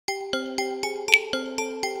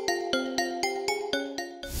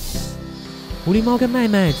狐狸猫跟麦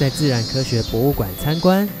麦在自然科学博物馆参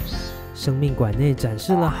观，生命馆内展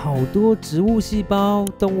示了好多植物细胞、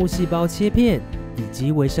动物细胞切片以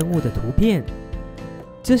及微生物的图片。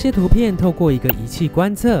这些图片透过一个仪器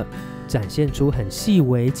观测，展现出很细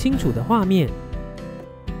微清楚的画面。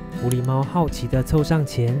狐狸猫好奇地凑上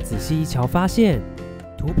前仔细一瞧，发现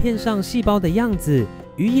图片上细胞的样子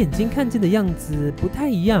与眼睛看见的样子不太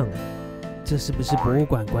一样。这是不是博物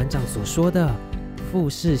馆馆长所说的复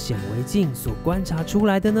式显微镜所观察出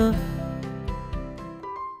来的呢？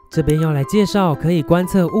这边要来介绍可以观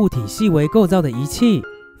测物体细微构造的仪器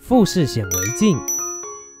——复式显微镜。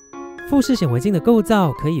复式显微镜的构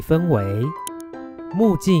造可以分为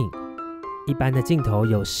目镜，一般的镜头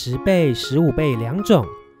有10倍、15倍两种，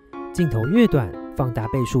镜头越短，放大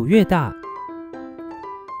倍数越大。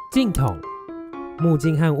镜筒，目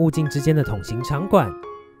镜和物镜之间的筒形长管，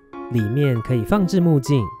里面可以放置目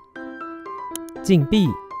镜。镜臂，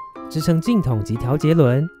支撑镜筒及调节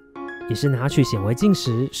轮，也是拿取显微镜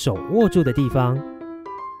时手握住的地方。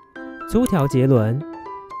粗调节轮，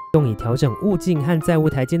用以调整物镜和载物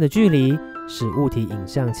台间的距离，使物体影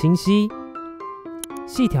像清晰。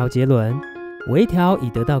细调节轮，微调以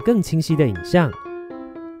得到更清晰的影像。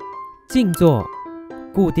镜座，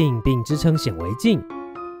固定并支撑显微镜。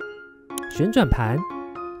旋转盘，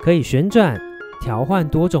可以旋转调换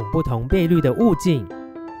多种不同倍率的物镜。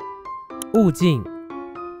物镜，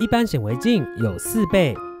一般显微镜有4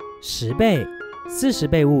倍、10倍、40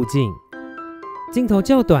倍物镜，镜头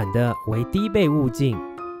较短的为低倍物镜，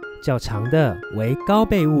较长的为高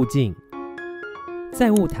倍物镜。载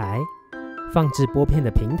物台，放置拨片的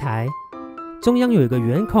平台，中央有一个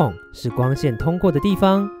圆孔，是光线通过的地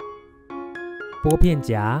方。拨片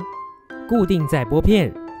夹，固定在拨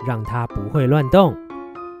片，让它不会乱动。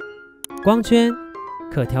光圈，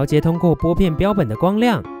可调节通过拨片标本的光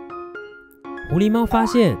亮。狐狸猫发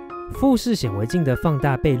现复式显微镜的放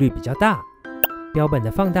大倍率比较大，标本的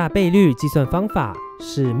放大倍率计算方法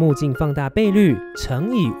是目镜放大倍率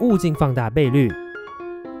乘以物镜放大倍率。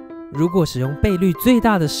如果使用倍率最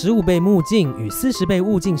大的15倍目镜与40倍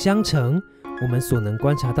物镜相乘，我们所能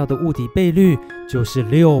观察到的物体倍率就是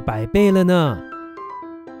600倍了呢。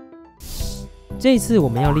这次我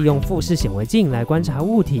们要利用复式显微镜来观察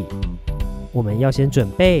物体，我们要先准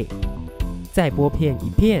备载拨片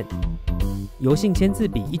1片，油性签字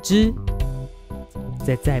笔1支，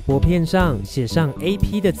在载拨片上写上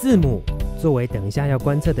AP 的字母，作为等一下要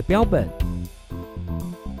观测的标本。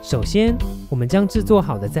首先，我们将制作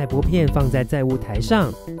好的载拨片放在载物台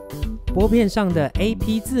上，拨片上的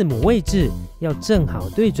AP 字母位置要正好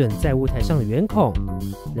对准载物台上的圆孔，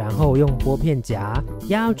然后用拨片夹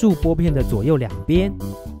压住拨片的左右两边。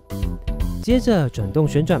接着转动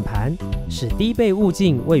旋转盘，使低倍物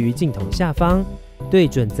镜位于镜筒下方，对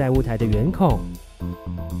准载物台的圆孔。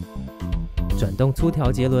转动粗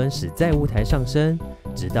调节轮，使载物台上升，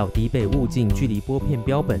直到低倍物镜距离拨片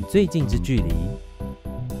标本最近之距离。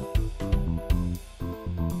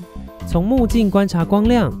从目镜观察光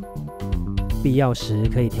亮，必要时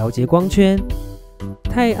可以调节光圈，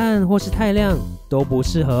太暗或是太亮都不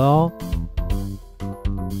适合哦。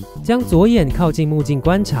将左眼靠近目镜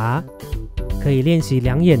观察，可以练习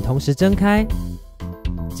两眼同时睁开。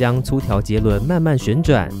将粗调节轮慢慢旋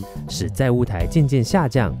转，使载物台渐渐下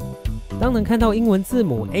降。当能看到英文字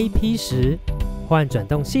母 AP 时，换转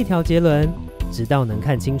动细调节轮，直到能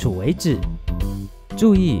看清楚为止。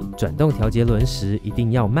注意，转动调节轮时一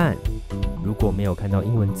定要慢。如果没有看到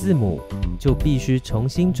英文字母，就必须重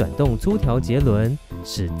新转动粗调节轮，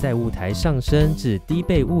使载物台上升至低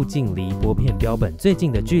倍物镜离拨片标本最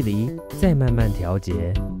近的距离，再慢慢调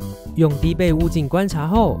节。用低倍物镜观察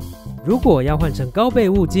后，如果要换成高倍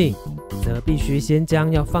物镜，则必须先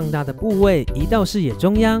将要放大的部位移到视野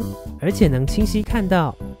中央，而且能清晰看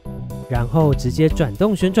到，然后直接转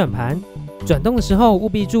动旋转盘。转动的时候务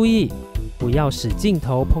必注意，不要使镜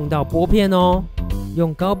头碰到拨片哦。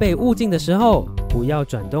用高倍物镜的时候，不要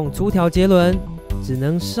转动粗调节轮，只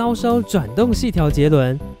能稍稍转动细调节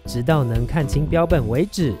轮，直到能看清标本为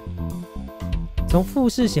止。从复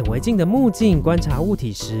式显微镜的目镜观察物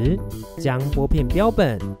体时，将拨片标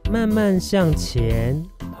本慢慢向前、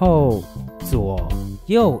后、左、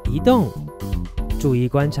右移动，注意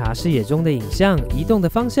观察视野中的影像移动的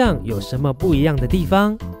方向有什么不一样的地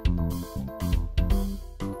方。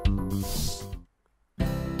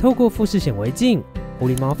透过复式显微镜，狐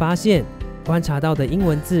狸猫发现观察到的英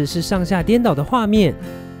文字是上下颠倒的画面。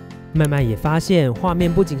麦麦也发现画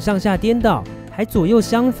面不仅上下颠倒，还左右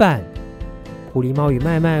相反。狐狸猫与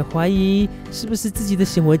麦麦怀疑是不是自己的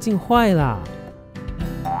显微镜坏了。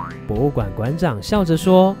博物馆馆长笑着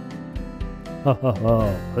说：“哈哈哈，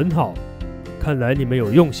很好，看来你们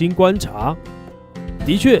有用心观察。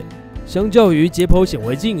的确，相较于解剖显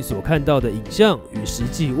微镜所看到的影像与实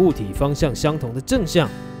际物体方向相同的正向，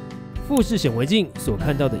复式显微镜所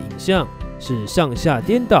看到的影像是上下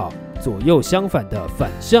颠倒、左右相反的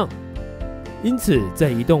反向。因此，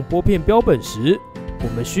在移动拨片标本时，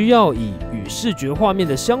我们需要以与视觉画面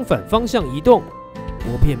的相反方向移动，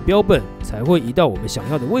拨片标本才会移到我们想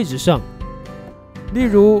要的位置上。例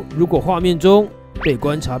如，如果画面中被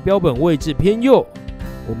观察标本位置偏右，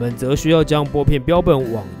我们则需要将拨片标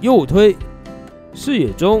本往右推，视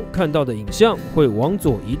野中看到的影像会往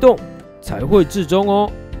左移动，才会置中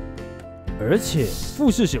哦。而且，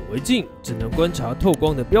复式显微镜只能观察透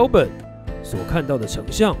光的标本，所看到的成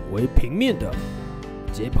像为平面的；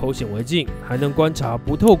解剖显微镜还能观察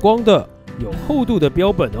不透光的、有厚度的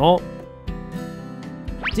标本哦。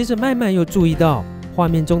接着，麦麦又注意到画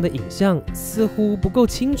面中的影像似乎不够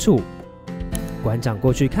清楚。馆长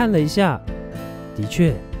过去看了一下，的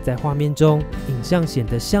确，在画面中影像显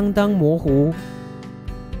得相当模糊。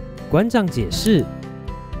馆长解释，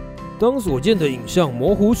当所见的影像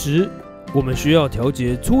模糊时，我们需要调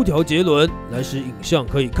节粗条节轮来使影像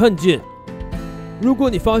可以看见。如果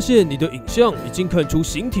你发现你的影像已经看出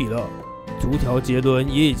形体了，粗条节轮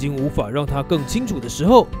也已经无法让它更清楚的时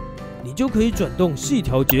候，你就可以转动细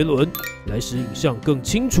条节轮来使影像更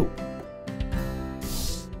清楚。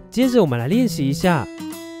接着我们来练习一下，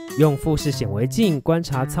用复式显微镜观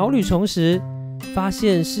察草履虫时，发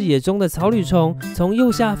现视野中的草履虫从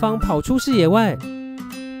右下方跑出视野外。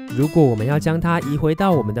如果我们要将它移回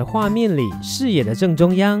到我们的画面里视野的正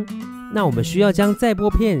中央，那我们需要将载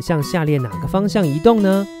拨片向下列哪个方向移动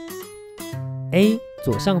呢？ A.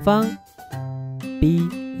 左上方 B.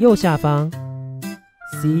 右下方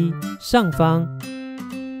C. 上方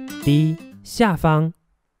D. 下方。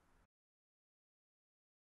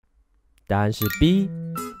答案是 B。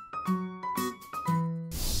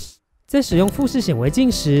 在使用复式显微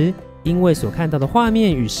镜时，因为所看到的画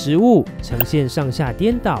面与实物呈现上下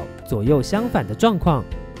颠倒、左右相反的状况，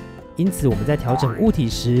因此我们在调整物体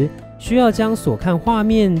时，需要将所看画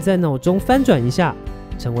面在脑中翻转一下，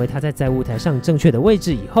成为它在载物台上正确的位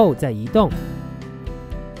置以后再移动。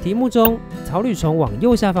题目中草履虫往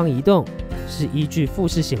右下方移动，是依据复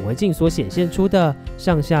式显微镜所显现出的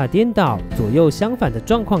上下颠倒、左右相反的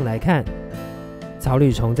状况来看。草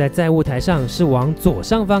履虫在载物台上是往左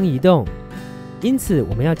上方移动，因此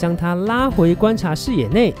我们要将它拉回观察视野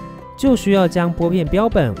内，就需要将拨片标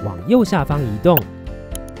本往右下方移动。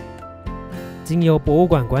经由博物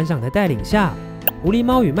馆馆长的带领下，狐狸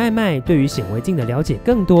猫与麦麦对于显微镜的了解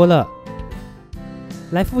更多了。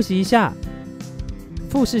来复习一下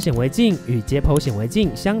复式显微镜与解剖显微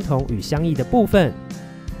镜相同与相异的部分。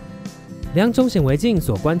两种显微镜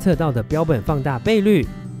所观测到的标本放大倍率，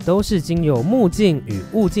都是经由目镜与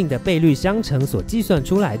物镜的倍率相乘所计算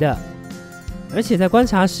出来的。而且在观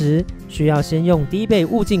察时，需要先用低倍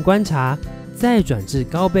物镜观察，再转至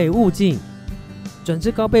高倍物镜。转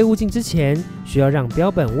至高倍物镜之前，需要让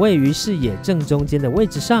标本位于视野正中间的位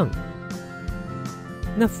置上。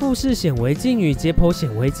那复式显微镜与解剖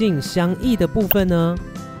显微镜相异的部分呢？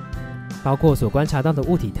包括所观察到的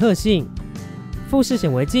物体特性。复式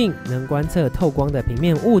显微镜能观测透光的平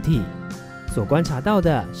面物体，所观察到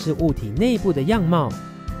的是物体内部的样貌。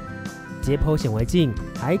解剖显微镜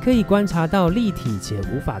还可以观察到立体且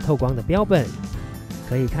无法透光的标本，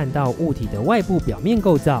可以看到物体的外部表面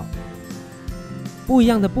构造。不一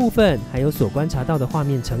样的部分还有所观察到的画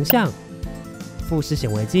面成像。复式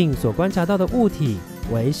显微镜所观察到的物体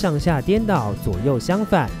为上下颠倒、左右相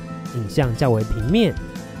反，影像较为平面。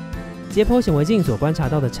解剖显微镜所观察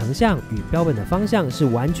到的成像与标本的方向是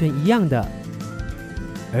完全一样的，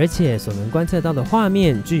而且所能观测到的画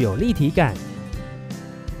面具有立体感。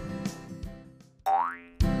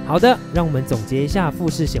好的，让我们总结一下复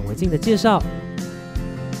式显微镜的介绍。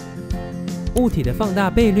物体的放大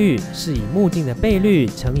倍率是以目镜的倍率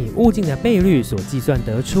乘以物镜的倍率所计算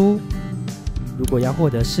得出。如果要获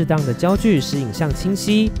得适当的焦距使影像清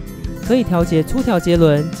晰，可以调节粗条节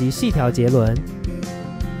轮及细条节轮。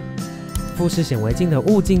复式显微镜的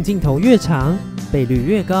物镜镜头越长，倍率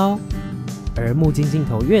越高，而目镜镜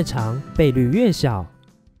头越长，倍率越小。